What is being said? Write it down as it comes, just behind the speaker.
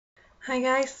Hi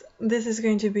guys, this is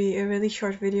going to be a really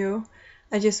short video.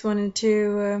 I just wanted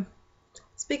to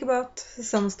speak about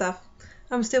some stuff.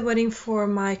 I'm still waiting for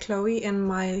my Chloe and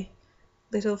my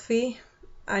little Fee.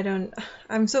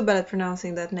 I'm so bad at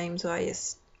pronouncing that name, so I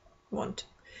just won't.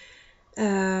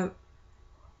 And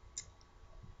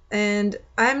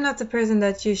I'm not the person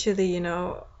that usually,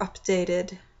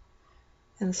 updated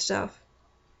and stuff.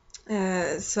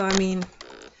 So I mean,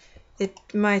 it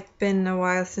might been a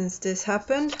while since this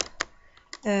happened.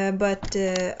 But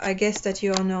I guess that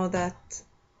you all know that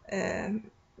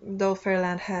Doll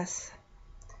Fairyland has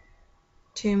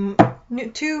two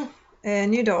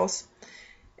new dolls,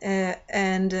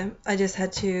 and I just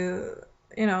had to,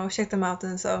 check them out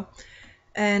and so.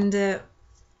 And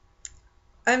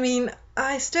I mean,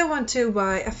 I still want to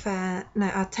buy a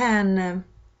 10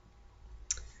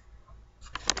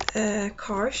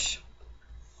 Karsh,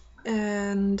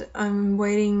 and I'm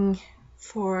waiting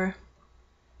for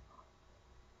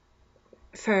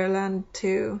Fairyland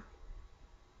to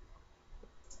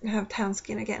have tan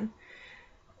skin again.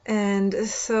 And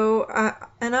so I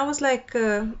was like,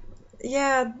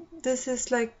 yeah, this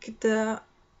is like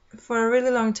for a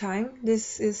really long time,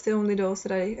 this is the only dolls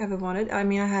that I ever wanted. I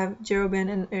mean, I have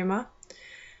Jerobin and Irma,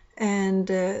 and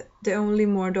the only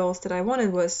more dolls that I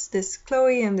wanted was this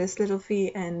Chloe and this little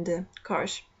Fee and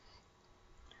Karsh.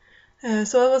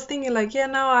 So I was thinking like, yeah,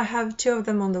 now I have two of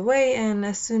them on the way, and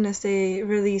as soon as they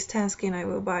release tan skin, I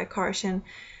will buy Karsh, and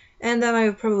then I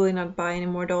will probably not buy any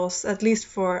more dolls, at least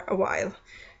for a while.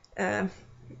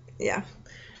 Yeah.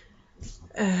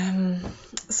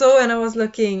 So and I was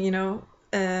looking,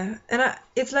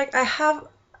 it's like I have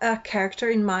a character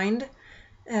in mind,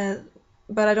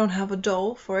 but I don't have a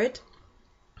doll for it.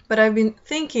 But I've been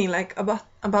thinking like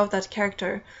about that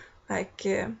character, like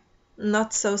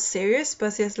not so serious,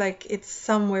 but just like it's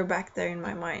somewhere back there in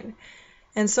my mind.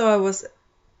 And so I was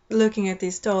looking at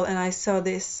this doll, and I saw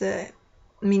this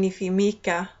MNF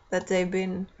Mika that they've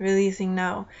been releasing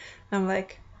now. And I'm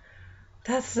like,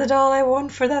 that's the doll I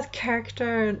want for that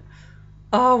character.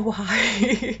 Oh,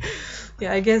 why?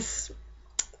 Yeah, I guess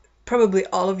probably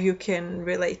all of you can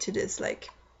relate to this. Like,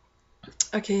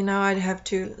 okay, now I'd have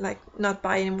to like not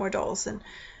buy any more dolls,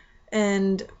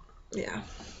 and yeah,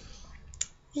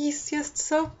 he's just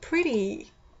so pretty.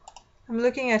 I'm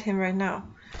looking at him right now,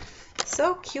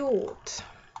 so cute.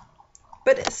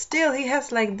 But still, he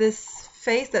has like this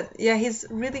face that, yeah, he's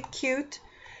really cute,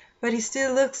 but he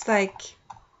still looks like,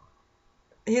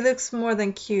 he looks more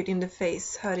than cute in the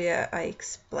face. How do I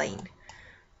explain?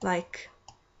 Like,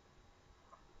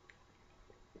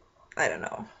 I don't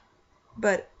know,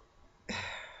 but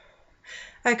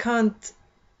I can't,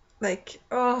 like,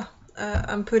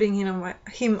 I'm putting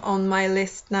him on my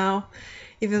list now,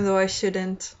 even though I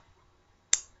shouldn't.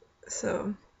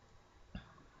 So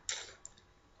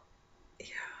yeah,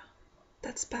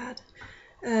 that's bad.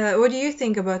 What do you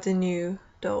think about the new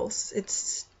dolls?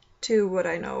 It's two what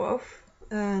I know of,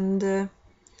 and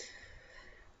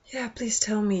yeah, please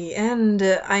tell me. And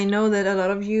I know that a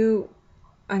lot of you,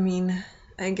 I mean,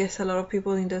 I guess a lot of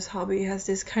people in this hobby has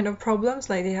this kind of problems,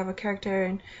 like they have a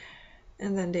character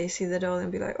and then they see the doll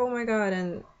and be like, oh my god,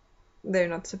 and they're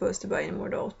not supposed to buy any more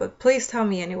dolls. But please tell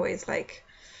me anyways, like,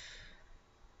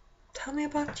 tell me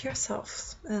about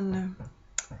yourselves and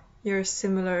your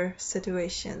similar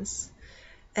situations.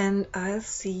 And I'll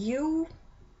see you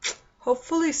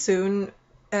hopefully soon,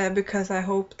 because I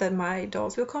hope that my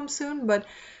dolls will come soon. But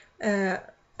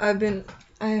I'm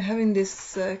having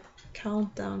this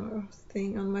countdown or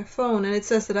thing on my phone, and it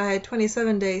says that I had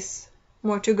 27 days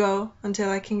more to go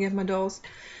until I can get my dolls.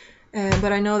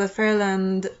 But I know that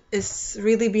Fairyland is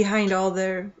really behind all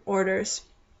their orders.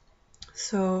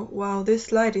 So, wow,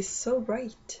 this light is so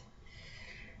bright.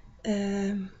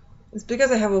 It's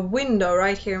because I have a window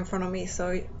right here in front of me,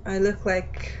 so I look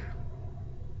like,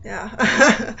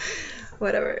 yeah,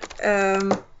 whatever.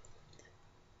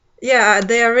 Yeah,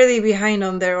 they are really behind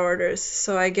on their orders,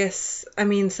 so I guess, I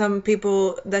mean, some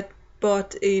people that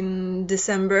bought in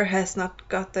December has not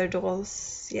got their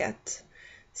dolls yet.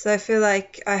 So I feel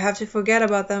like I have to forget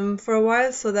about them for a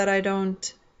while so that I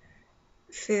don't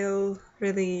feel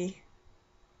really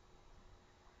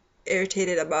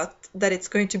irritated about that it's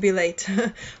going to be late.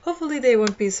 Hopefully they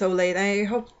won't be so late. I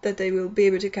hope that they will be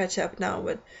able to catch up now,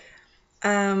 but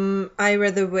I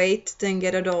rather wait than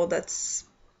get a doll that's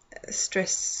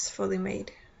stressfully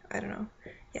made. I don't know.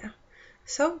 Yeah.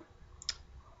 So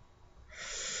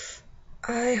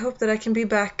I hope that I can be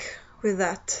back with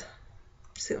that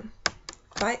soon.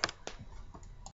 Bye.